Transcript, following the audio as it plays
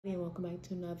And welcome back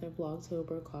to another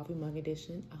Vlogtober coffee mug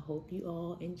edition. I hope you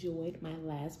all enjoyed my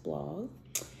last vlog.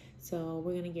 So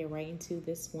we're gonna get right into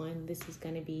this one. This is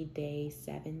gonna be day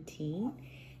 17.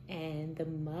 And the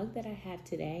mug that I have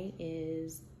today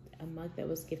is a mug that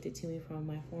was gifted to me from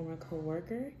my former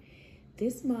co-worker.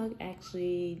 This mug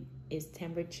actually is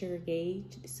temperature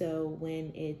gauged. So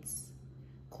when it's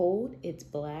cold, it's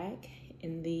black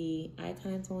and the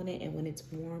icons on it, and when it's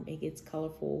warm, it gets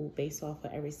colorful based off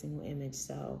of every single image.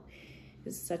 So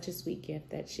it's such a sweet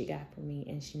gift that she got for me,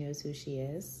 and she knows who she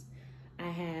is. I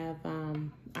have I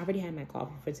already had my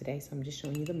coffee for today, so I'm just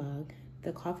showing you the mug.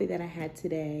 The coffee that I had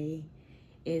today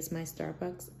is my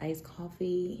Starbucks iced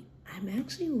coffee. I'm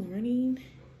actually learning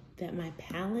that my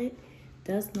palate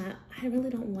does not, I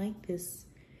really don't like this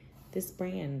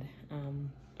brand.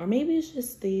 Or maybe it's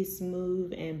just the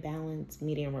smooth and balanced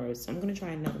medium roast. So I'm gonna try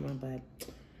another one, but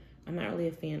I'm not really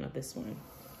a fan of this one.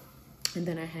 And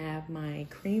then I have my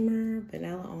creamer,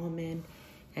 vanilla almond,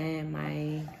 and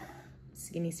my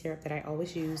skinny syrup that I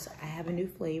always use. I have a new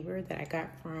flavor that I got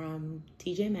from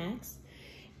TJ Maxx,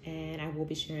 and I will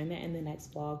be sharing that in the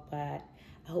next vlog. But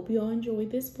I hope you all enjoyed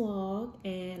this vlog,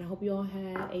 and I hope you all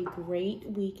had a great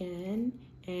weekend,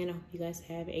 and I hope you guys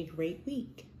have a great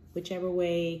week, whichever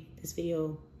way this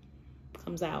video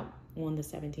comes out on the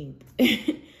 17th.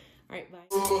 All right, bye.